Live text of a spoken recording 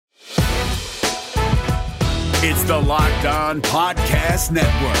It's the Locked On Podcast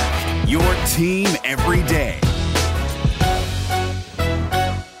Network, your team every day.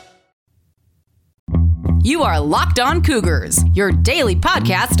 You are Locked On Cougars, your daily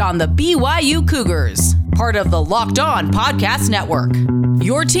podcast on the BYU Cougars, part of the Locked On Podcast Network,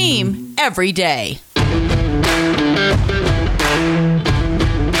 your team every day.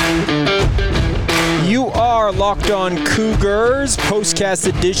 You are Locked On Cougars. Postcast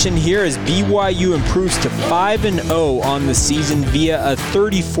edition here as BYU improves to 5-0 on the season via a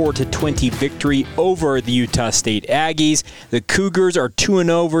 34-20 victory over the Utah State Aggies. The Cougars are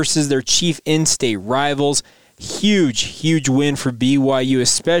 2-0 versus their chief in-state rivals. Huge win for BYU,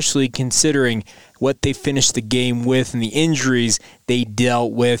 especially considering what they finished the game with and the injuries they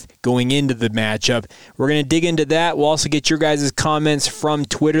dealt with going into the matchup. We're going to dig into that. We'll also get your guys' comments from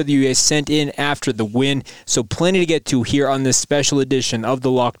Twitter that you guys sent in after the win. So plenty to get to here on this special edition of the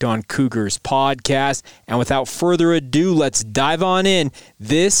Locked On Cougars podcast. And without further ado, let's dive on in.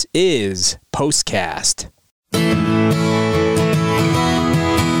 This is Postcast.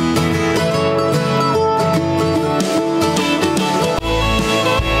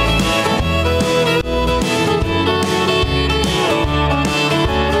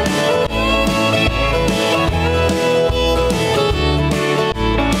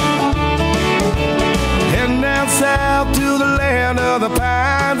 South to the land of the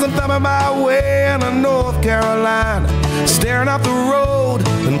pines, I'm thumbing my way into North Carolina, staring up the road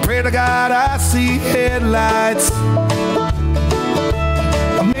and pray to God I see headlights.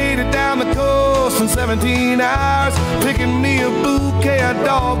 I made it down the coast in 17 hours, picking me a bouquet of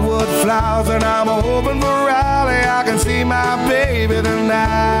dogwood flowers, and I'm hoping for Raleigh I can see my baby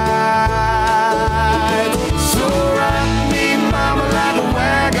tonight. So rock me, mama, like a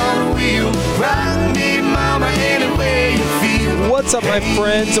wagon wheel. Rock me, mama, any way you feel. What's up, my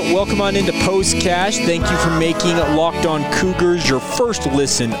friends? Welcome on into Postcast. Thank you for making Locked On Cougars your first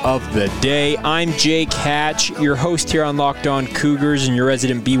listen of the day. I'm Jake Hatch, your host here on Locked On Cougars and your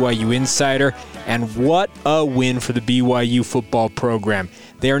resident BYU insider. And what a win for the BYU football program.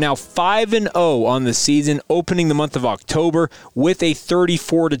 They are now 5-0 on the season, opening the month of October with a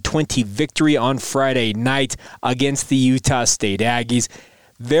 34-20 victory on Friday night against the Utah State Aggies.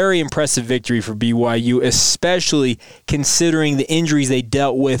 Very impressive victory for BYU, especially considering the injuries they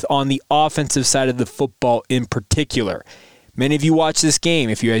dealt with on the offensive side of the football in particular. Many of you watched this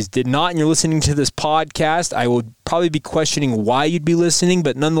game. If you guys did not and you're listening to this podcast, I would probably be questioning why you'd be listening,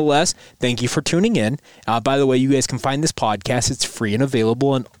 but nonetheless, thank you for tuning in. By the way, you guys can find this podcast. It's free and available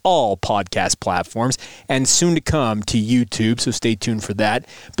on all podcast platforms and soon to come to YouTube, so stay tuned for that.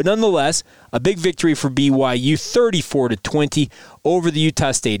 But nonetheless, a big victory for BYU, 34-20 over the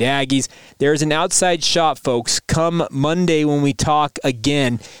Utah State Aggies. There's an outside shot, folks. Come Monday when we talk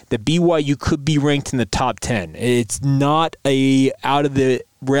again, that BYU could be ranked in the top 10. It's not a out of the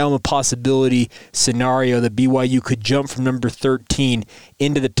realm of possibility scenario that BYU could jump from number 13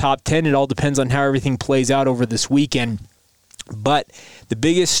 into the top 10. It all depends on how everything plays out over this weekend. But the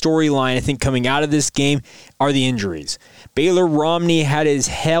biggest storyline, I think, coming out of this game are the injuries. Baylor Romney had his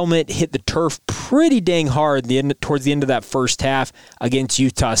helmet hit the turf pretty dang hard towards the end of that first half against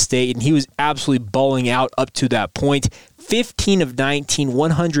Utah State, and he was absolutely balling out up to that point. 15 of 19,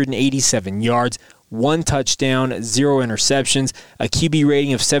 187 yards, 1 touchdown, 0 interceptions, a QB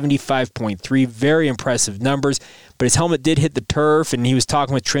rating of 75.3. Very impressive numbers. But his helmet did hit the turf, and he was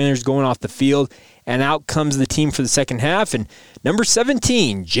talking with trainers going off the field. And out comes the team for the second half. And number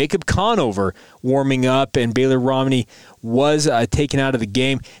 17, Jacob Conover, warming up, and Baylor Romney was taken out of the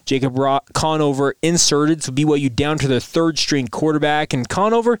game. Jacob Conover inserted, so BYU down to their third-string quarterback. And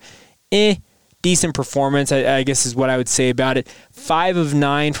Conover, decent performance, I guess is what I would say about it. 5 of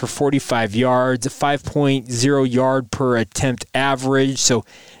 9 for 45 yards, 5.0 yard per attempt average. So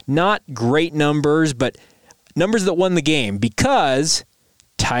not great numbers, but numbers that won the game because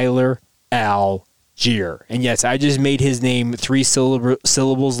Tyler Algier. And yes, I just made his name 3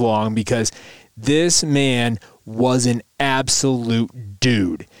 syllables long because this man was an absolute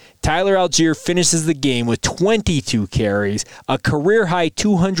dude. Tyler Algier finishes the game with 22 carries, a career-high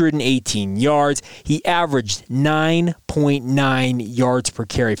 218 yards. He averaged 9.9 yards per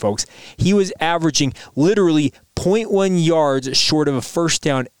carry, folks. He was averaging literally 0.1 yards short of a first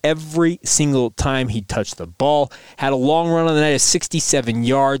down every single time he touched the ball. Had a long run on the night of 67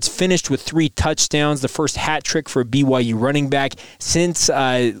 yards, finished with 3 touchdowns, the first hat trick for a BYU running back since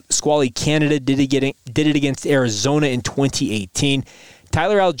Squally Canada did it against Arizona in 2018.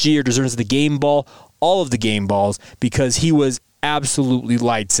 Tyler Algier deserves the game ball, all of the game balls, because he was absolutely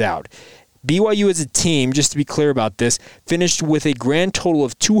lights out. BYU as a team, just to be clear about this, finished with a grand total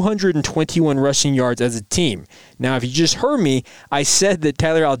of 221 rushing yards as a team. Now, if you just heard me, I said that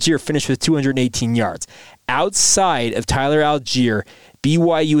Tyler Algier finished with 218 yards. Outside of Tyler Algier,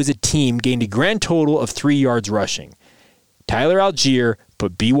 BYU as a team gained a grand total of 3 yards rushing. Tyler Algier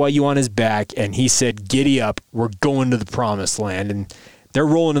put BYU on his back, and he said, giddy up, we're going to the promised land. And they're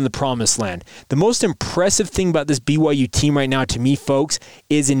rolling in the promised land. The most impressive thing about this BYU team right now, to me, folks,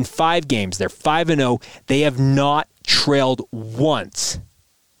 is in 5 games. They're 5-0. They have not trailed once.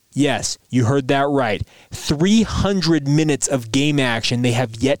 Yes, you heard that right. 300 minutes of game action they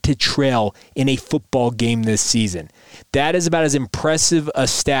have yet to trail in a football game this season. That is about as impressive a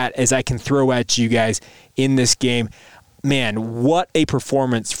stat as I can throw at you guys in this game. Man, what a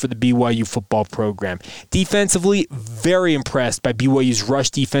performance for the BYU football program. Defensively, very impressed by BYU's rush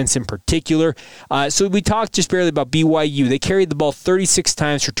defense in particular. So we talked just barely about BYU. They carried the ball 36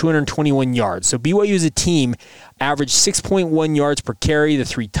 times for 221 yards. So BYU as a team averaged 6.1 yards per carry, the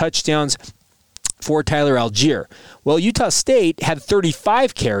 3 touchdowns for Tyler Algier. Well, Utah State had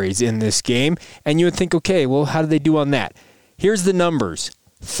 35 carries in this game, and you would think, okay, well, how did they do on that? Here's the numbers.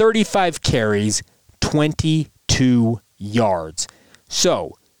 35 carries, 22 yards.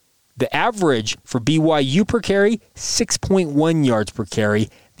 So the average for BYU per carry, 6.1 yards per carry.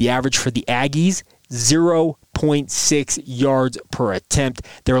 The average for the Aggies, 0.6 yards per attempt.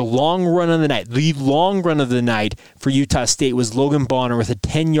 Their long run of the night, the long run of the night for Utah State was Logan Bonner with a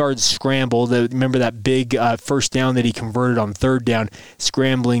 10-yard scramble. Remember that big first down that he converted on 3rd down,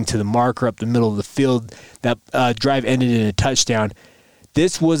 scrambling to the marker up the middle of the field. That drive ended in a touchdown.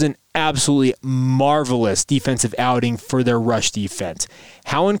 This was an absolutely marvelous defensive outing for their rush defense.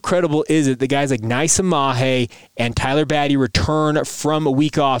 How incredible is it that guys like Nisa Mahe and Tyler Batty return from a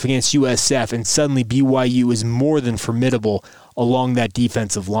week off against USF, and suddenly BYU is more than formidable along that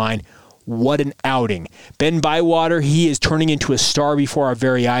defensive line? What an outing. Ben Bywater, he is turning into a star before our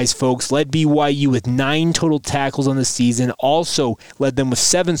very eyes, folks. Led BYU with 9 total tackles on the season. Also led them with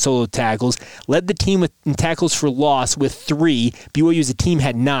 7 solo tackles. Led the team in tackles for loss with 3. BYU as a team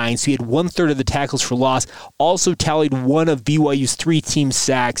had 9, so he had 1/3 of the tackles for loss. Also tallied one of BYU's 3 team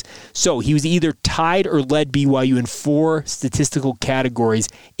sacks. So he was either tied or led BYU in 4 statistical categories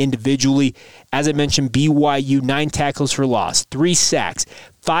individually. As I mentioned, BYU 9 tackles for loss, 3 sacks,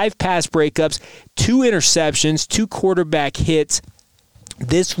 5 pass breakups, 2 interceptions, 2 quarterback hits.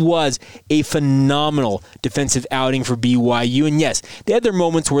 This was a phenomenal defensive outing for BYU. And yes, they had their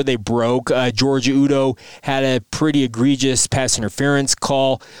moments where they broke. Georgia Udo had a pretty egregious pass interference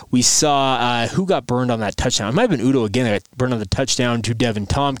call. We saw who got burned on that touchdown. It might have been Udo again that got burned on the touchdown to Devin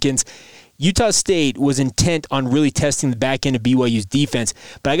Tompkins. Utah State was intent on really testing the back end of BYU's defense,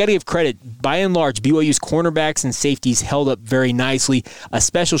 but I got to give credit. By and large, BYU's cornerbacks and safeties held up very nicely. A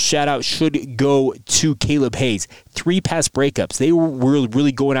special shout-out should go to Caleb Hayes. 3 pass breakups. They were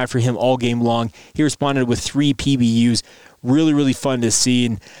really going after him all game long. He responded with 3 PBUs. Really, really fun to see.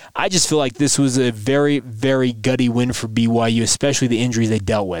 And I just feel like this was a very, very gutty win for BYU, especially the injuries they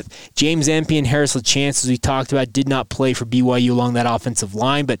dealt with. James Empey and Harris LaChance, as we talked about, did not play for BYU along that offensive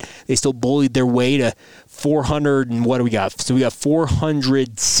line, but they still bullied their way to 400 and what do we got? So we got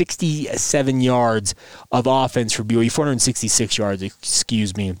 467 yards of offense for BYU, 466 yards,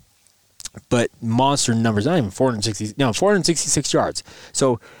 excuse me. But monster numbers, not even 466 yards.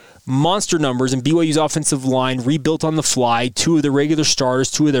 So monster numbers, and BYU's offensive line rebuilt on the fly. 2 of their regular starters,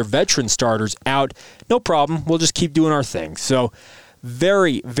 2 of their veteran starters out. No problem. We'll just keep doing our thing. So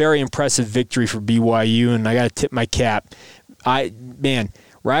very, very impressive victory for BYU, and I got to tip my cap.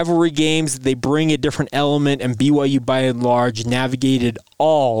 Rivalry games, they bring a different element, and BYU, by and large, navigated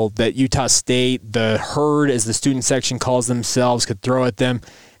all that Utah State, the herd, as the student section calls themselves, could throw at them,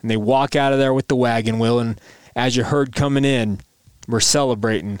 and they walk out of there with the wagon wheel. And as you heard coming in, we're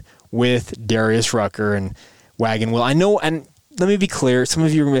celebrating with Darius Rucker and Wagon Wheel. I know, and let me be clear, some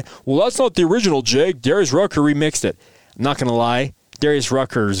of you are going to be, well, that's not the original, Jake. Darius Rucker remixed it. I'm not going to lie. Darius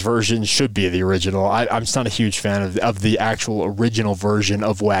Rucker's version should be the original. I'm just not a huge fan of the actual original version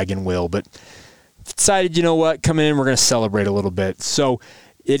of Wagon Wheel, but decided, you know what, coming in, we're going to celebrate a little bit. So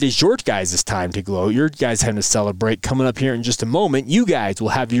it is your guys' time to glow. Your guys' time to celebrate. Coming up here in just a moment, you guys will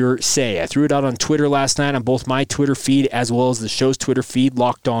have your say. I threw it out on Twitter last night on both my Twitter feed as well as the show's Twitter feed,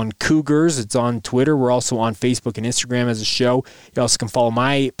 Locked On Cougars. It's on Twitter. We're also on Facebook and Instagram as a show. You also can follow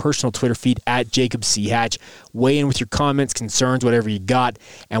my personal Twitter feed at Jacob C. Hatch. Weigh in with your comments, concerns, whatever you got,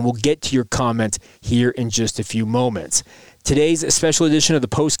 and we'll get to your comments here in just a few moments. Today's special edition of the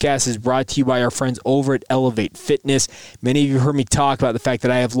Postcast is brought to you by our friends over at Elevate Fitness. Many of you heard me talk about the fact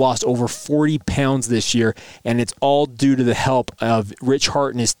that I have lost over 40 pounds this year, and it's all due to the help of Rich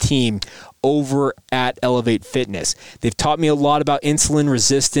Hart and his team over at Elevate Fitness. They've taught me a lot about insulin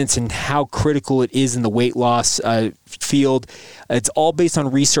resistance and how critical it is in the weight loss field. It's all based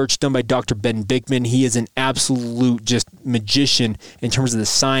on research done by Dr. Ben Bickman. He is an absolute just magician in terms of the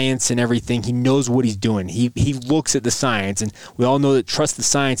science and everything. He knows what he's doing. He looks at the science, and we all know that trust the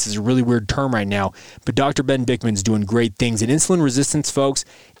science is a really weird term right now, but Dr. Ben Bickman's doing great things. And insulin resistance, folks,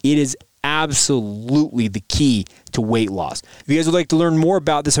 it is absolutely the key to weight loss. If you guys would like to learn more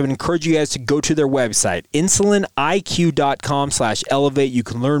about this, I would encourage you guys to go to their website, insuliniq.com/elevate. You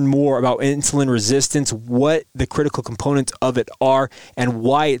can learn more about insulin resistance, what the critical components of it are, and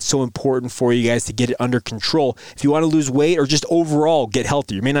why it's so important for you guys to get it under control. If you want to lose weight or just overall get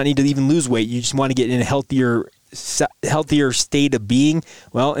healthier, you may not need to even lose weight. You just want to get in a healthier state of being.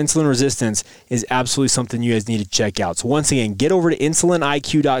 Well, insulin resistance is absolutely something you guys need to check out. So once again, get over to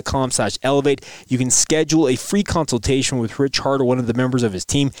insuliniq.com/elevate. You can schedule a free consultation with Rich Hart or one of the members of his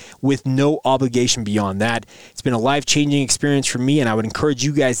team with no obligation beyond that. It's been a life-changing experience for me, and I would encourage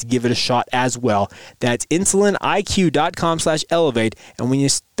you guys to give it a shot as well. That's insuliniq.com/elevate. And when you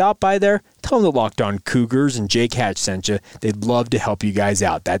stop by there, tell them the Locked On Cougars and Jake Hatch sent you. They'd love to help you guys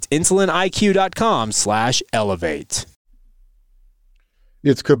out. That's insuliniq.com/elevate.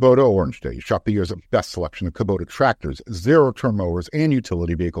 It's Kubota Orange Day. Shop the year's best selection of Kubota tractors, zero-turn mowers, and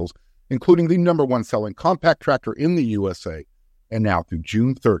utility vehicles, including the #1 selling compact tractor in the USA. And now through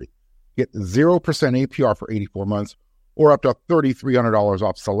June 30, get 0% APR for 84 months or up to $3,300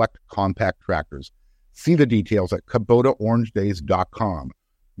 off select compact tractors. See the details at KubotaOrangeDays.com.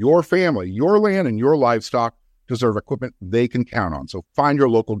 Your family, your land, and your livestock deserve equipment they can count on. So find your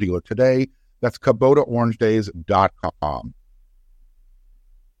local dealer today. That's KubotaOrangeDays.com.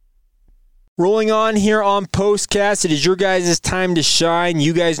 Rolling on here on Postcast, it is your guys' time to shine.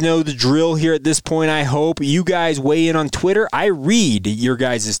 You guys know the drill here at this point, I hope. You guys weigh in on Twitter. I read your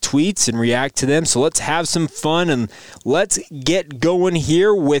guys' tweets and react to them, so let's have some fun and let's get going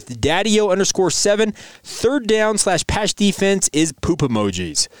here with Daddio_7. Third down/patch defense is poop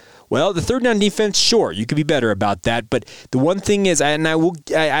emojis. Well, the third down defense, sure, you could be better about that. But the one thing is, I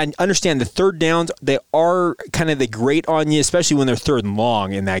understand the third downs, they grate on you, especially when they're third and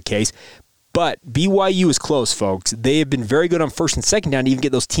long in that case. But BYU is close, folks. They have been very good on first and second down to even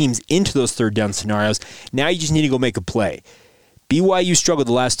get those teams into those third down scenarios. Now you just need to go make a play. BYU struggled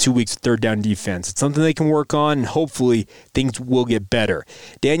the last 2 weeks with third down defense. It's something they can work on, and hopefully things will get better.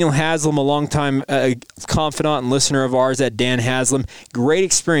 Daniel Haslam, a longtime confidant and listener of ours at Dan Haslam, great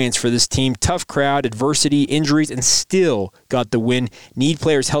experience for this team. Tough crowd, adversity, injuries, and still got the win. Need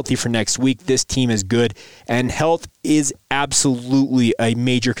players healthy for next week. This team is good, and health is absolutely a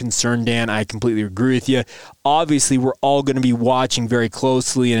major concern, Dan. I completely agree with you. Obviously, we're all going to be watching very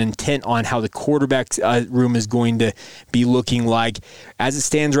closely and intent on how the quarterback room is going to be looking like. As it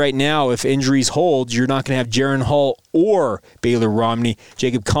stands right now, if injuries hold, you're not going to have Jaron Hall or Baylor Romney.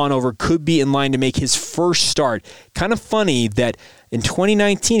 Jacob Conover could be in line to make his first start. Kind of funny that in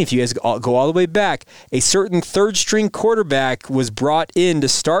 2019, if you guys go all the way back, a certain third-string quarterback was brought in to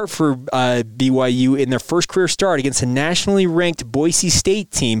start for BYU in their first career start against a nationally ranked Boise State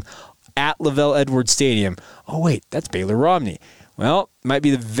team at Lavelle Edwards Stadium. Oh, wait, that's Baylor Romney. Well, might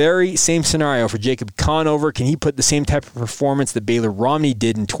be the very same scenario for Jacob Conover. Can he put the same type of performance that Baylor Romney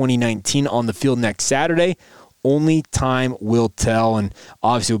did in 2019 on the field next Saturday? Only time will tell, and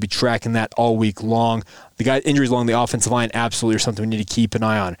obviously we'll be tracking that all week long. The guys' injuries along the offensive line absolutely are something we need to keep an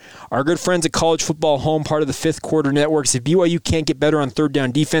eye on. Our good friends at College Football Home, part of the Fifth Quarter Network, if BYU can't get better on third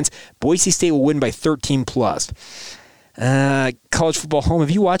down defense, Boise State will win by 13+. College Football Home, have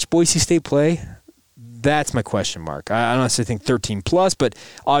you watched Boise State play? That's my question mark. I don't necessarily think 13+, but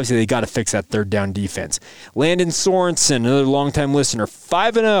obviously they got to fix that third down defense. Landon Sorensen, another longtime listener,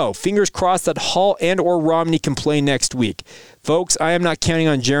 5-0. Fingers crossed that Hall and or Romney can play next week. Folks, I am not counting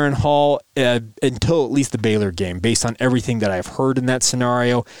on Jaron Hall until at least the Baylor game, based on everything that I've heard in that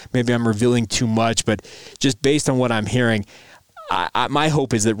scenario. Maybe I'm revealing too much, but just based on what I'm hearing, my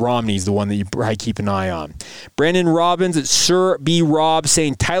hope is that Romney's the one that you probably keep an eye on. Brandon Robbins at Sir B. Rob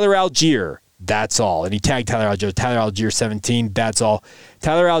saying Tyler Algier. That's all. And he tagged Tyler Algier. Tyler Algier 17. That's all.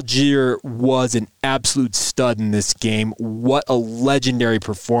 Tyler Algier was an absolute stud in this game. What a legendary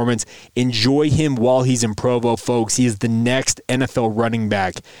performance. Enjoy him while he's in Provo, folks. He is the next NFL running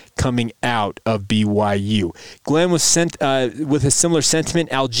back coming out of BYU. Glenn was sent with a similar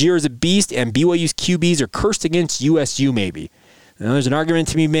sentiment. Algier is a beast, and BYU's QBs are cursed against USU maybe. Now, there's an argument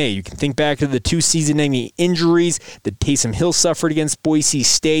to be made. You can think back to the 2 season-ending injuries that Taysom Hill suffered against Boise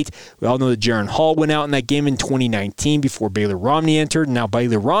State. We all know that Jaron Hall went out in that game in 2019 before Baylor Romney entered. Now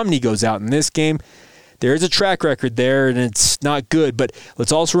Baylor Romney goes out in this game. There is a track record there, and it's not good. But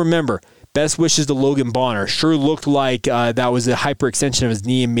let's also remember, Best wishes to Logan Bonner. Sure looked like that was a hyperextension of his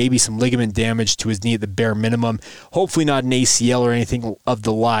knee and maybe some ligament damage to his knee at the bare minimum. Hopefully not an ACL or anything of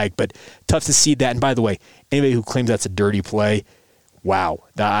the like, but tough to see that. And by the way, anybody who claims that's a dirty play, wow,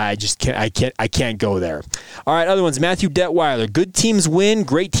 I just can't go there. All right, other ones. Matthew Detweiler. Good teams win,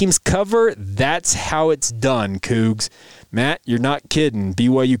 great teams cover. That's how it's done, Cougs. Matt, you're not kidding.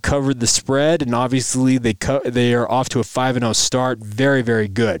 BYU covered the spread, and obviously they are off to a 5-0 start. Very, very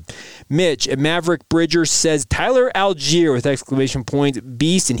good. Mitch at Maverick Bridger says, Tyler Algier with exclamation points,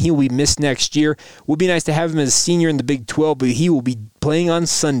 beast, and he will be missed next year. Would be nice to have him as a senior in the Big 12, but he will be playing on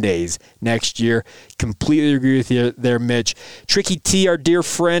Sundays next year. Completely agree with you there, Mitch. Tricky T, our dear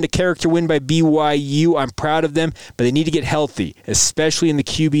friend, a character win by BYU. I'm proud of them, but they need to get healthy, especially in the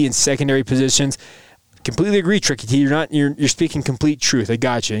QB and secondary positions. Completely agree, Tricky T. You're speaking complete truth. I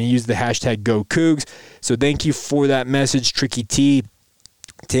got you. And he used the hashtag #GoCougs. So thank you for that message, Tricky T.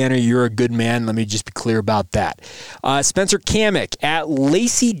 Tanner, you're a good man. Let me just be clear about that. Spencer Kamek at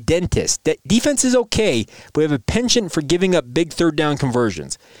Lacey Dentist. Defense is okay, but we have a penchant for giving up big third down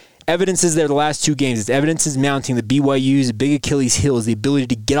conversions. Evidence is there the last 2 games. Evidence is mounting. The BYU's big Achilles heel is the ability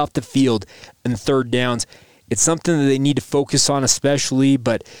to get off the field in third downs. It's something that they need to focus on especially,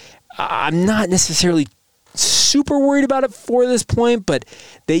 but I'm not necessarily super worried about it for this point, but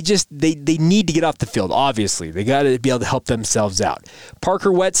they need to get off the field, obviously. They got to be able to help themselves out. Parker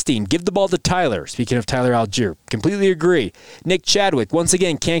Wetstein, give the ball to Tyler. Speaking of Tyler Algier, completely agree. Nick Chadwick, once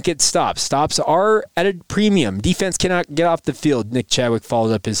again, can't get stops. Stops are at a premium. Defense cannot get off the field. Nick Chadwick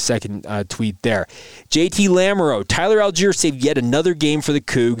followed up his second tweet there. JT Lamoureux, Tyler Algier saved yet another game for the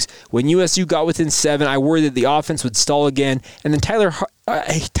Cougs. When USU got within 7, I worried that the offense would stall again, and then Tyler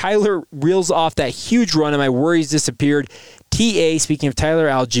reels off that huge run, and my worries disappeared. TA, speaking of Tyler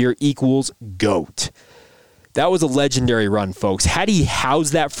Algier, equals GOAT. That was a legendary run, folks. Had he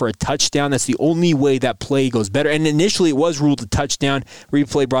housed that for a touchdown, that's the only way that play goes better. And initially it was ruled a touchdown.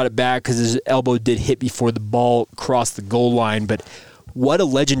 Replay brought it back because his elbow did hit before the ball crossed the goal line, but what a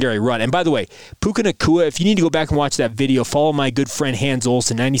legendary run. And by the way, Puka Nacua, if you need to go back and watch that video, follow my good friend Hans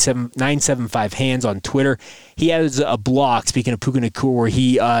Olsen, 975 Hands on Twitter. He has a block, speaking of Puka Nacua, where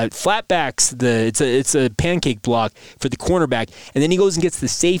he flatbacks it's a pancake block for the cornerback, and then he goes and gets the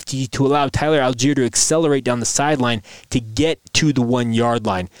safety to allow Tyler Algier to accelerate down the sideline to get to the 1-yard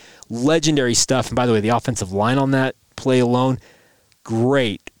line. Legendary stuff. And by the way, the offensive line on that play alone,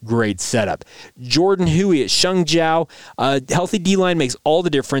 great setup. Jordan Huey at Shengjiao. Healthy D-line makes all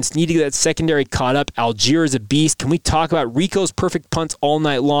the difference. Need to get that secondary caught up. Algier is a beast. Can we talk about Rico's perfect punts all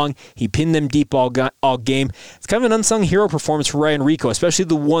night long? He pinned them deep all game. It's kind of an unsung hero performance for Ryan Rico, especially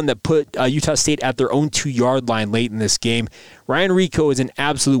the one that put Utah State at their own 2-yard line late in this game. Ryan Rico is an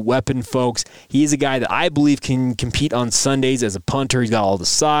absolute weapon, folks. He is a guy that I believe can compete on Sundays as a punter. He's got all the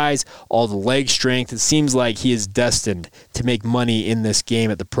size, all the leg strength. It seems like he is destined to make money in this game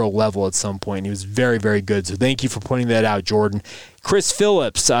at the pro level at some point. He was very, very good. So thank you for pointing that out, Jordan. Chris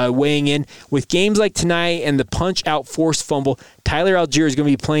Phillips weighing in. With games like tonight and the punch-out forced fumble, Tyler Algier is going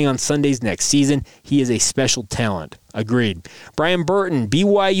to be playing on Sundays next season. He is a special talent. Agreed. Brian Burton,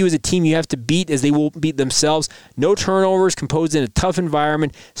 BYU is a team you have to beat as they will beat themselves. No turnovers, composed in a tough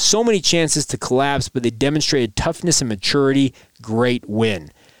environment. So many chances to collapse, but they demonstrated toughness and maturity. Great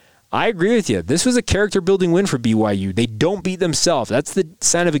win. I agree with you. This was a character-building win for BYU. They don't beat themselves. That's the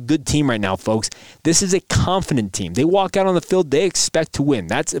sign of a good team right now, folks. This is a confident team. They walk out on the field, they expect to win.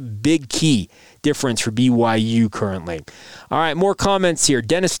 That's a big key difference for BYU currently. All right, more comments here.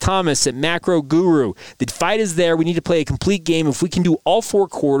 Dennis Thomas at Macro Guru. The fight is there. We need to play a complete game. If we can do all 4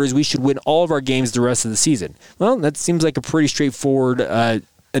 quarters, we should win all of our games the rest of the season. Well, that seems like a pretty straightforward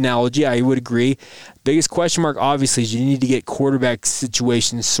analogy. I would agree. Biggest question mark, obviously, is you need to get quarterback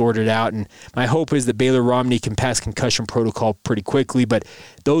situations sorted out, and my hope is that Baylor Romney can pass concussion protocol pretty quickly, but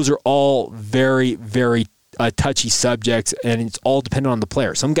those are all very, very touchy subjects, and it's all dependent on the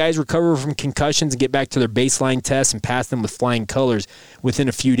player. Some guys recover from concussions and get back to their baseline tests and pass them with flying colors within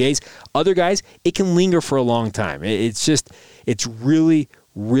a few days. Other guys, it can linger for a long time. It's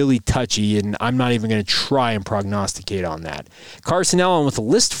really touchy, and I'm not even going to try and prognosticate on that. Carson Allen with a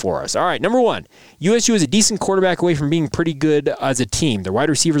list for us. All right, number 1, USU is a decent quarterback away from being pretty good as a team. Their wide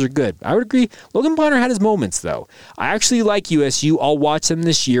receivers are good. I would agree. Logan Bonner had his moments, though. I actually like USU. I'll watch them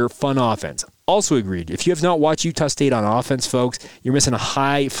this year. Fun offense. Also agreed. If you have not watched Utah State on offense, folks, you're missing a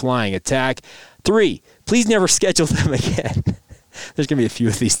high-flying attack. 3, please never schedule them again. There's going to be a few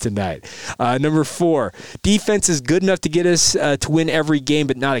of these tonight. Number 4, defense is good enough to get us to win every game,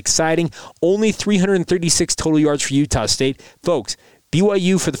 but not exciting. Only 336 total yards for Utah State. Folks,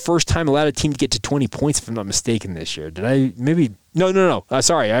 BYU, for the first time, allowed a team to get to 20 points, if I'm not mistaken, this year. Did I? Maybe? No.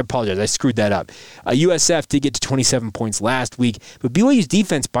 Sorry, I apologize. I screwed that up. USF did get to 27 points last week, but BYU's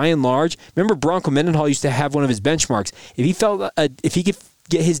defense, by and large, remember Bronco Mendenhall used to have one of his benchmarks. If he could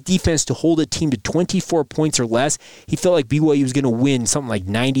get his defense to hold a team to 24 points or less, he felt like BYU was going to win something like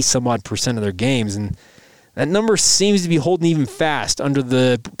 90-some-odd% of their games, and that number seems to be holding even fast under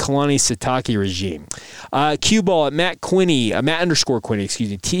the Kalani Sitake regime. Cue ball at Matt _Quinney, excuse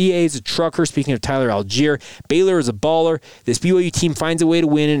me. TA is a trucker, speaking of Tyler Algier. Baylor is a baller. This BYU team finds a way to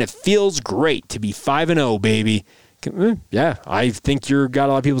win, and it feels great to be 5-0, baby. Yeah, I think you got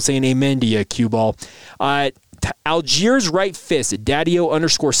a lot of people saying amen to you, cue ball. Algier's right fist at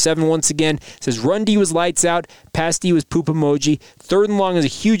Daddio_7 once again says run D was lights out, pass D was poop emoji. 3rd and long is a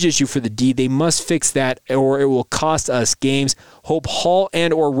huge issue for the D. They must fix that or it will cost us games. Hope Hall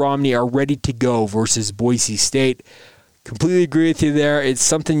and or Romney are ready to go versus Boise State. Completely agree with you there. It's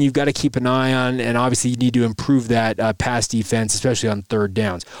something you've got to keep an eye on, and obviously you need to improve that pass defense, especially on 3rd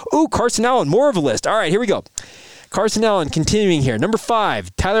downs. Ooh, Carson Allen, more of a list. All right, here we go. Carson Allen, continuing here. Number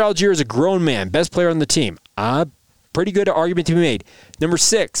 5, Tyler Algier is a grown man, best player on the team. Pretty good argument to be made. Number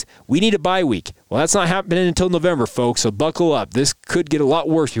 6, we need a bye week. Well, that's not happening until November, folks, so buckle up. This could get a lot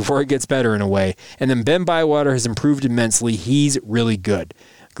worse before it gets better in a way. And then Ben Bywater has improved immensely. He's really good.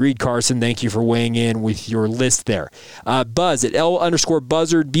 Agreed, Carson. Thank you for weighing in with your list there. Buzz at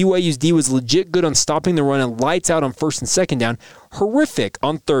L_Buzzard. BYU's D was legit good on stopping the run and lights out on 1st and 2nd down. Horrific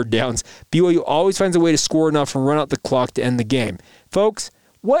on 3rd downs. BYU always finds a way to score enough and run out the clock to end the game. Folks,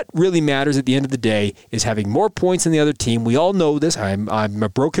 what really matters at the end of the day is having more points than the other team. We all know this. I'm a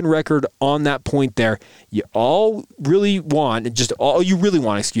broken record on that point there. All you really want, is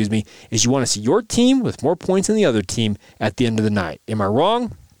you want to see your team with more points than the other team at the end of the night. Am I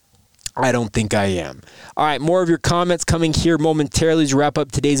wrong? I don't think I am. All right, more of your comments coming here momentarily as we wrap up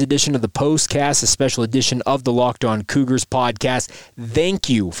today's edition of the Postcast, a special edition of the Locked On Cougars podcast. Thank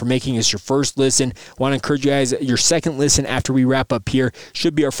you for making us your first listen. Want to encourage you guys, your second listen after we wrap up here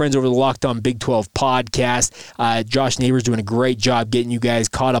should be our friends over the Locked On Big 12 podcast. Josh Neighbors doing a great job getting you guys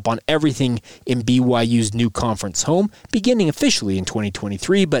caught up on everything in BYU's new conference home, beginning officially in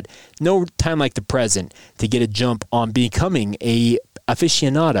 2023, but no time like the present to get a jump on becoming a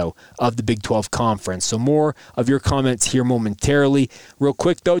aficionado of the Big 12 Conference. So more of your comments here momentarily. Real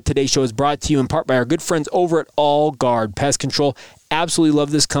quick, though, today's show is brought to you in part by our good friends over at All Guard Pest Control. Absolutely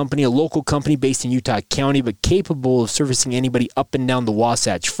love this company, a local company based in Utah County, but capable of servicing anybody up and down the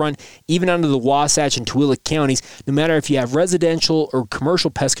Wasatch Front, even under the Wasatch and Tooele counties. No matter if you have residential or commercial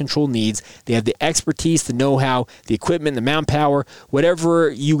pest control needs, they have the expertise, the know-how, the equipment, the manpower, whatever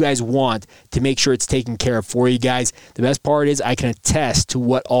you guys want to make sure it's taken care of for you guys. The best part is I can attest to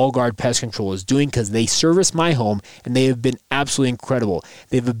what All Guard Pest Control is doing because they service my home, and they have been absolutely incredible.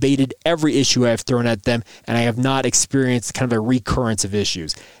 They've abated every issue I have thrown at them, and I have not experienced kind of a recurrence of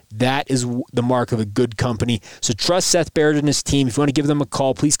issues. That is the mark of a good company. So trust Seth Barrett and his team. If you want to give them a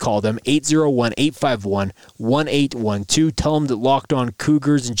call, please call them 801-851-1812. Tell them that Locked On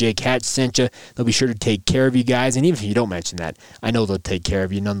Cougars and Jake Hatch sent you. They'll be sure to take care of you guys. And even if you don't mention that, I know they'll take care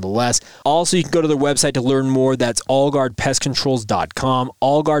of you nonetheless. Also, you can go to their website to learn more. That's allguardpestcontrols.com.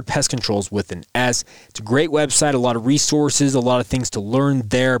 Allguard Pest Controls with an S. It's a great website, a lot of resources, a lot of things to learn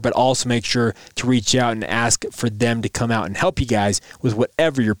there, but also make sure to reach out and ask for them to come out and help you guys with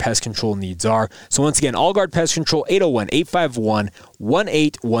whatever your pest control needs are. So once again, All Guard Pest Control,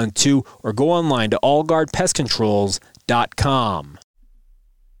 801-851-1812, or go online to allguardpestcontrols.com.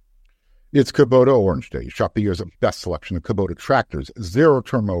 It's Kubota Orange Day. Shop the year's best selection of Kubota tractors,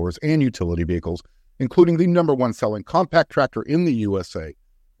 zero-turn mowers, and utility vehicles, including the #1 selling compact tractor in the USA.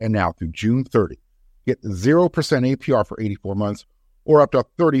 And now through June 30, get 0% APR for 84 months or up to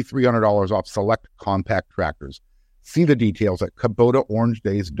 $3,300 off select compact tractors. See the details at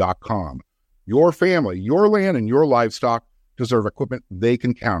KubotaOrangeDays.com. Your family, your land, and your livestock deserve equipment they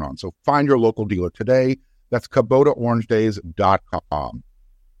can count on. So find your local dealer today. That's KubotaOrangeDays.com.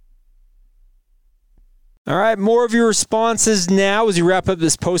 All right, more of your responses now as we wrap up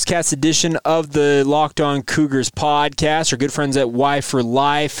this Postcast edition of the Locked On Cougars podcast. Our good friends at Y for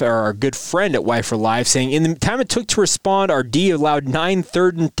Life, or our good friend at Y for Life, saying, in the time it took to respond, our D allowed 9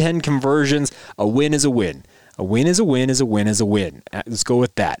 3rd and 10 conversions. A win is a win. A win is a win is a win is a win. Let's go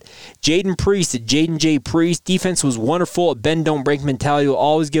with that. Jaden Priest at Jaden J. Priest. Defense was wonderful. A bend don't break mentality will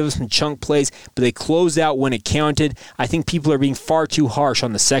always give us some chunk plays, but they closed out when it counted. I think people are being far too harsh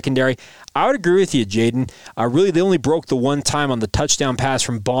on the secondary. I would agree with you, Jaden. Really, they only broke the one time on the touchdown pass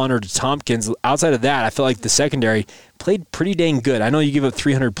from Bonner to Tompkins. Outside of that, I feel like the secondary played pretty dang good. I know you give up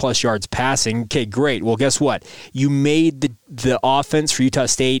 300-plus yards passing. Okay, great. Well, guess what? You made the offense for Utah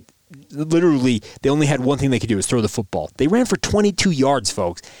State. Literally, they only had one thing they could do, was throw the football. They ran for 22 yards,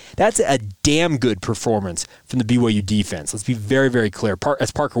 folks. That's a damn good performance from the BYU defense. Let's be very, very clear.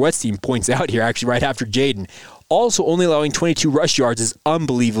 As Parker Wetstein points out here, actually right after Jaden, also only allowing 22 rush yards is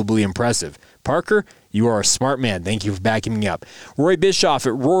unbelievably impressive. Parker, you are a smart man. Thank you for backing me up. Roy Bischoff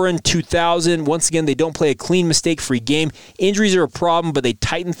at Roarin 2000. Once again, they don't play a clean, mistake-free game. Injuries are a problem, but they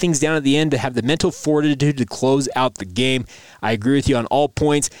tighten things down at the end to have the mental fortitude to close out the game. I agree with you on all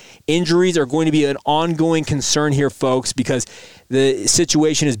points. Injuries are going to be an ongoing concern here, folks, because the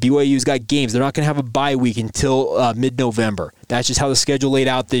situation is BYU's got games. They're not going to have a bye week until mid-November. That's just how the schedule laid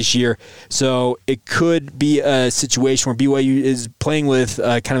out this year. So it could be a situation where BYU is playing with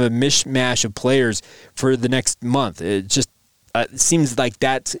kind of a mishmash of players for the next month. It just seems like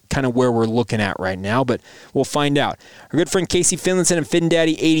that's kind of where we're looking at right now, but we'll find out. Our good friend Casey Finlinson and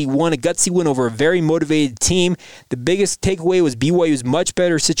FinDaddy81, a gutsy win over a very motivated team. The biggest takeaway was BYU's much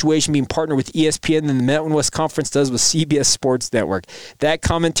better situation being partnered with ESPN than the Mountain West Conference does with CBS Sports Network. That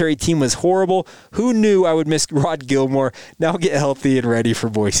commentary team was horrible. Who knew I would miss Rod Gilmore? Now get healthy and ready for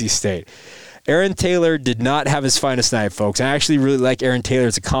Boise State. Aaron Taylor did not have his finest night, folks. I actually really like Aaron Taylor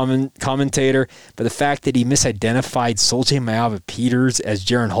as a commentator, but the fact that he misidentified Soldier Mayava-Peters as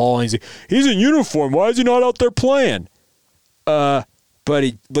Jaron Hall, and he's in uniform. Why is he not out there playing? But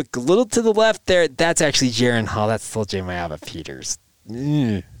he looked a little to the left there. That's actually Jaron Hall. That's Soldier Mayava-Peters.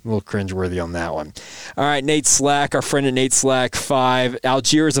 A little cringeworthy on that one. All right, Nate Slack, our friend at Nate Slack 5.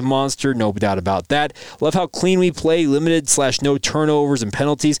 Algier is a monster, no doubt about that. Love how clean we play, limited/no turnovers and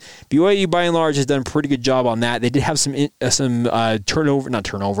penalties. BYU, by and large, has done a pretty good job on that. They did have some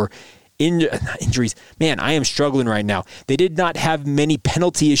injuries. Man, I am struggling right now. They did not have many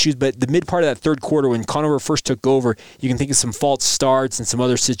penalty issues, but the mid part of that third quarter when Conover first took over, you can think of some false starts and some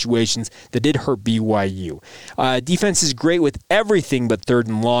other situations that did hurt BYU. Defense is great with everything but third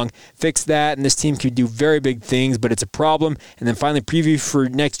and long. Fix that, and this team can do very big things, but it's a problem. And then finally, preview for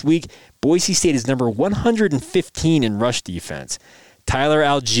next week, Boise State is number 115 in rush defense. Tyler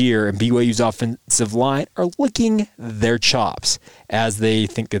Algier and BYU's offensive line are licking their chops as they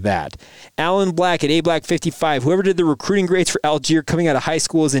think of that. Alan Black at ABlack55. Whoever did the recruiting grades for Algier coming out of high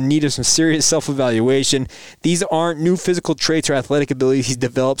school is in need of some serious self-evaluation. These aren't new physical traits or athletic abilities he's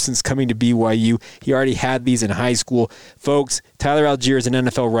developed since coming to BYU. He already had these in high school. Folks, Tyler Algier is an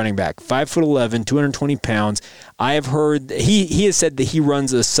NFL running back. 5'11", 220 pounds. I have heard, he has said that he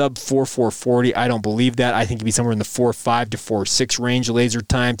runs a sub 4.40. I don't believe that. I think he'd be somewhere in the 4.5 to 4.6 range, laser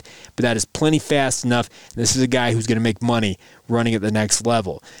timed, but that is plenty fast enough. This is a guy who's going to make money running at the next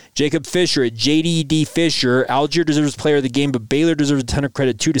level. Jacob Fisher at JDD Fisher. Algier deserves player of the game, but Baylor deserves a ton of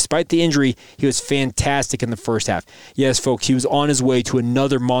credit too. Despite the injury, he was fantastic in the first half. Yes, folks, he was on his way to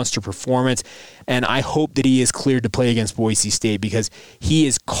another monster performance, and I hope that he is cleared to play against Boise State because he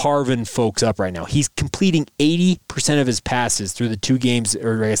is carving folks up right now. He's completing 80% of his passes through the two games,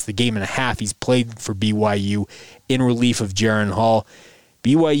 or I guess the game and a half he's played for BYU in relief of Jaron Hall.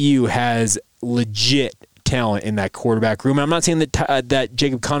 BYU has legit talent in that quarterback room. And I'm not saying that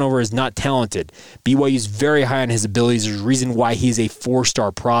Jacob Conover is not talented. BYU is very high on his abilities. There's a reason why he's a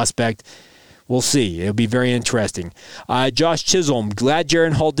 4-star prospect. We'll see. It'll be very interesting. Josh Chisholm, glad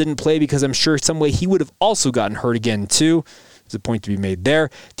Jaron Hall didn't play because I'm sure some way he would have also gotten hurt again too. There's a point to be made there.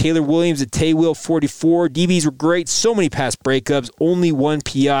 Taylor Williams at Taywheel 44. DBs were great. So many pass breakups. Only one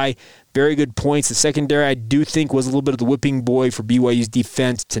PI. Very good points. The secondary, I do think, was a little bit of the whipping boy for BYU's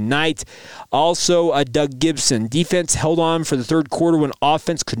defense tonight. Also, Doug Gibson. Defense held on for the third quarter when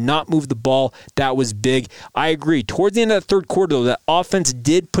offense could not move the ball. That was big. I agree. Towards the end of the third quarter, though, that offense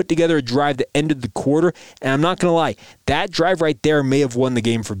did put together a drive that ended the quarter. And I'm not going to lie, that drive right there may have won the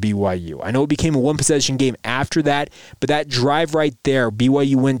game for BYU. I know it became a one-possession game after that, but that drive right there,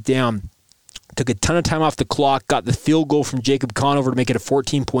 BYU went down, took a ton of time off the clock, got the field goal from Jacob Conover to make it a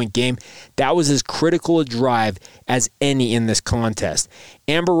 14-point game. That was as critical a drive as any in this contest.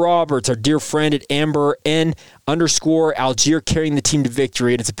 Amber Roberts, our dear friend at Amber N _ Algier carrying the team to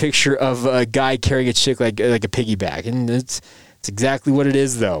victory. And it's a picture of a guy carrying a chick like a piggyback. And It's exactly what it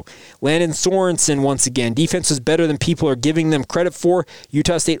is, though. Landon Sorensen, once again, defense was better than people are giving them credit for.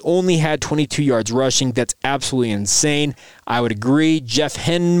 Utah State only had 22 yards rushing. That's absolutely insane. I would agree. Jeff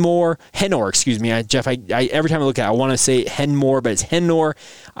Henmore, excuse me. Jeff, I every time I look at it, I want to say Henmore, but it's Henmore.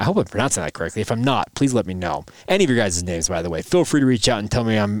 I hope I'm pronouncing that correctly. If I'm not, please let me know. Any of your guys' names, by the way. Feel free to reach out and tell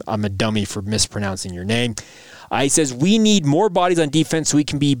me I'm a dummy for mispronouncing your name. He says, we need more bodies on defense so we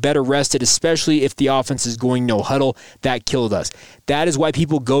can be better rested, especially if the offense is going no huddle. That killed us. That is why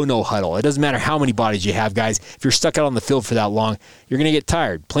people go no huddle. It doesn't matter how many bodies you have, guys. If you're stuck out on the field for that long, you're going to get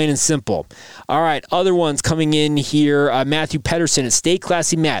tired, plain and simple. All right, other ones coming in here. Matthew Pedersen at Stay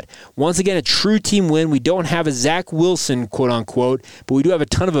Classy Matt. Once again, a true team win. We don't have a Zach Wilson, quote-unquote, but we do have a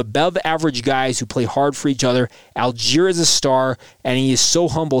ton of above-average guys who play hard for each other. Algier is a star, and he is so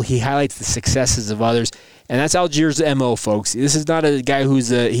humble. He highlights the successes of others. And that's Algier's MO, folks. This is not a guy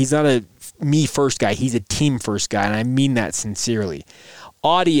he's not a me-first guy. He's a team-first guy, and I mean that sincerely.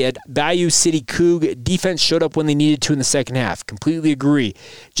 Audie at Bayou City Coug, defense showed up when they needed to in the second half. Completely agree.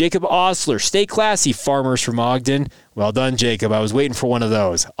 Jacob Osler, stay classy, farmers from Ogden. Well done, Jacob. I was waiting for one of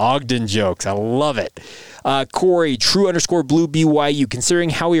those. Ogden jokes. I love it. Corey, true_blue BYU. Considering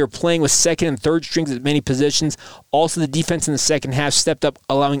how we are playing with second and third strings at many positions, also the defense in the second half stepped up,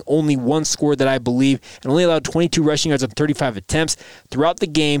 allowing only one score that I believe, and only allowed 22 rushing yards on 35 attempts throughout the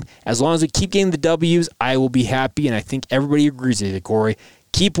game. As long as we keep getting the W's, I will be happy, and I think everybody agrees with you, Corey.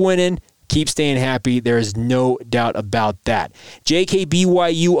 Keep winning. Keep staying happy. There is no doubt about that.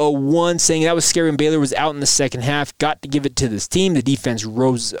 JKBYU01 saying that was scary when Baylor was out in the second half. Got to give it to this team. The defense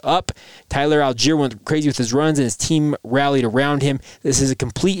rose up. Tyler Algier went crazy with his runs, and his team rallied around him. This is a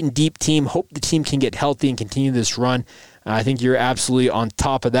complete and deep team. Hope the team can get healthy and continue this run. I think you're absolutely on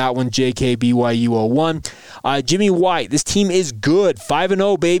top of that one, JKBYU01. Jimmy White, this team is good.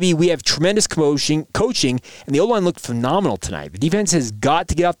 5-0, baby. We have tremendous coaching, and the O-line looked phenomenal tonight. The defense has got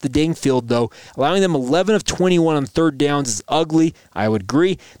to get off the dang field, though. Allowing them 11 of 21 on third downs is ugly. I would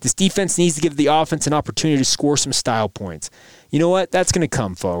agree. This defense needs to give the offense an opportunity to score some style points. You know what? That's going to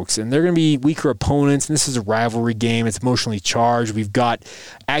come, folks. And they're going to be weaker opponents. And this is a rivalry game. It's emotionally charged. We've got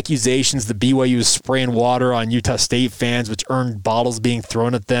accusations that BYU is spraying water on Utah State fans, which earned bottles being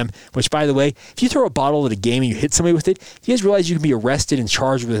thrown at them. Which, by the way, if you throw a bottle at a game and you hit somebody with it, you guys realize you can be arrested and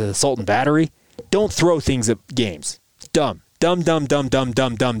charged with assault and battery? Don't throw things at games. It's dumb. Dumb.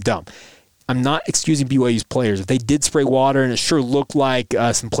 I'm not excusing BYU's players. If they did spray water, and it sure looked like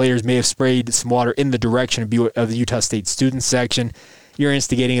some players may have sprayed some water in the direction of the Utah State student section, you're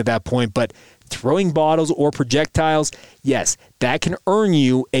instigating at that point. But throwing bottles or projectiles, yes, that can earn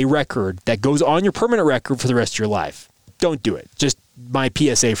you a record that goes on your permanent record for the rest of your life. Don't do it. Just my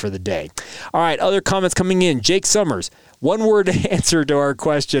PSA for the day. All right, other comments coming in. Jake Summers, one-word answer to our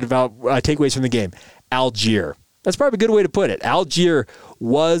question about takeaways from the game. Algier. That's probably a good way to put it. Algier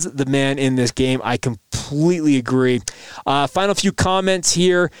was the man in this game. I completely agree. Final few comments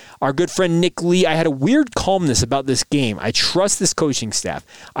here. Our good friend Nick Lee, I had a weird calmness about this game. I trust this coaching staff.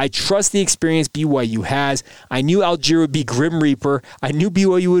 I trust the experience BYU has. I knew Algier would be Grim Reaper. I knew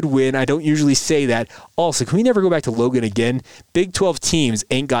BYU would win. I don't usually say that. Also, can we never go back to Logan again? Big 12 teams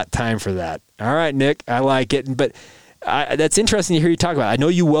ain't got time for that. All right, Nick, I like it. But that's interesting to hear you talk about. I know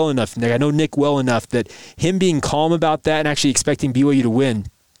you well enough, Nick. I know Nick well enough that him being calm about that and actually expecting BYU to win,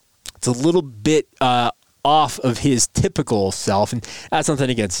 it's a little bit off of his typical self. And that's nothing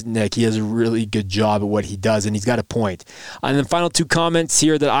against Nick. He does a really good job at what he does, and he's got a point. And then final two comments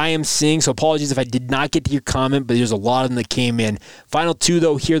here that I am seeing. So apologies if I did not get to your comment, but there's a lot of them that came in. Final two,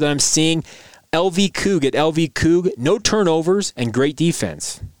 though, here that I'm seeing. LV Coug at LV Coug, no turnovers and great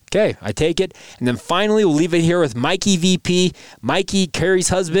defense. Okay, I take it. And then finally, we'll leave it here with Mikey VP, Mikey Carey's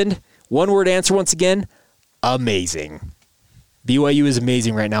husband. One-word answer once again, amazing. BYU is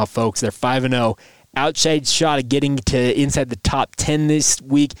amazing right now, folks. They're 5-0. Outside shot of getting to inside the top 10 this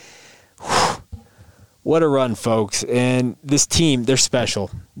week. Whew. What a run, folks. And this team, they're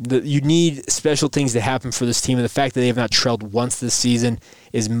special. You need special things to happen for this team, and the fact that they have not trailed once this season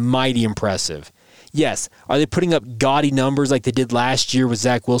is mighty impressive. Yes, are they putting up gaudy numbers like they did last year with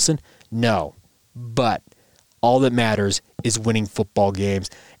Zach Wilson? No. But all that matters is winning football games,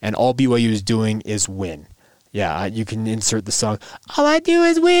 and all BYU is doing is win. Yeah, you can insert the song, all I do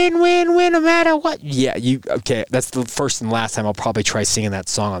is win, no matter what. Yeah, okay, that's the first and last time I'll probably try singing that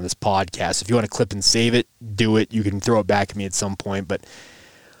song on this podcast. If you want to clip and save it, do it. You can throw it back at me at some point, but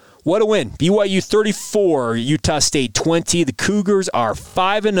What a win. BYU 34, Utah State 20. The Cougars are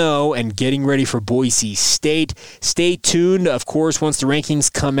 5-0 and getting ready for Boise State. Stay tuned. Of course, once the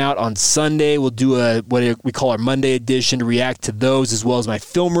rankings come out on Sunday, we'll do what we call our Monday edition to react to those, as well as my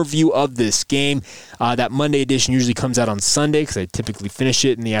film review of this game. That Monday edition usually comes out on Sunday because I typically finish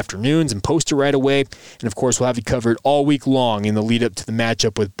it in the afternoons and post it right away. And, of course, we'll have you covered all week long in the lead-up to the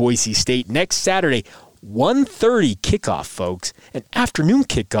matchup with Boise State next Saturday. 1:30 kickoff, folks. An afternoon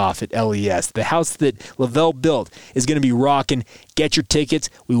kickoff at LES. The house that Lavelle built is going to be rocking. Get your tickets.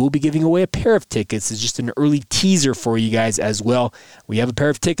 We will be giving away a pair of tickets. It's just an early teaser for you guys as well. We have a pair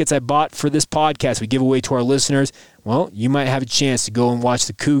of tickets I bought for this podcast we give away to our listeners. Well, you might have a chance to go and watch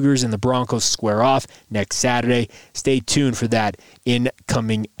the Cougars and the Broncos square off next Saturday. Stay tuned for that in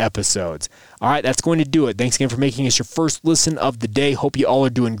coming episodes. All right, that's going to do it. Thanks again for making us your first listen of the day. Hope you all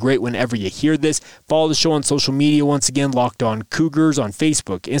are doing great whenever you hear this. Follow the show on social media once again, Locked On Cougars on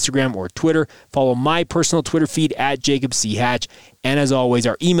Facebook, Instagram, or Twitter. Follow my personal Twitter feed at Jacob C. Hatch. And as always,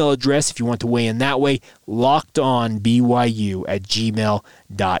 our email address, if you want to weigh in that way,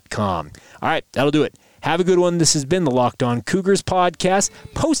 lockedonbyu@gmail.com. All right, that'll do it. Have a good one. This has been the Locked On Cougars podcast,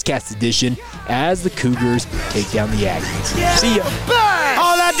 Postcast edition, as the Cougars take down the Aggies. See ya.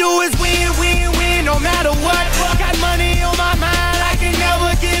 All I do is win, win, win, no matter what. Got money on my mind, I can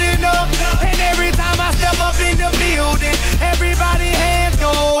never get enough. And every time I step up in the building, everybody hands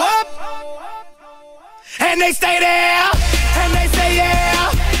go up. And they stay there, and they say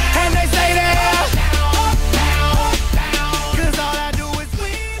yeah, and they stay there. Cause all I do is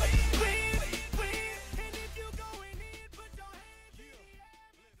win, win, win. And if you go in it, put your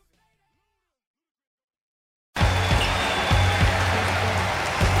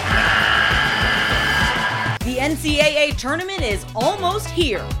The NCAA tournament is almost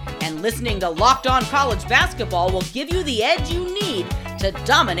here, and listening to Locked On College Basketball will give you the edge you need to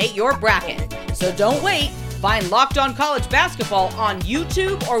dominate your bracket. So don't wait. Find Locked On College Basketball on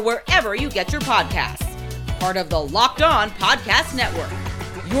YouTube or wherever you get your podcasts. Part of the Locked On Podcast Network.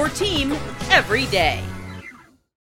 Your team every day.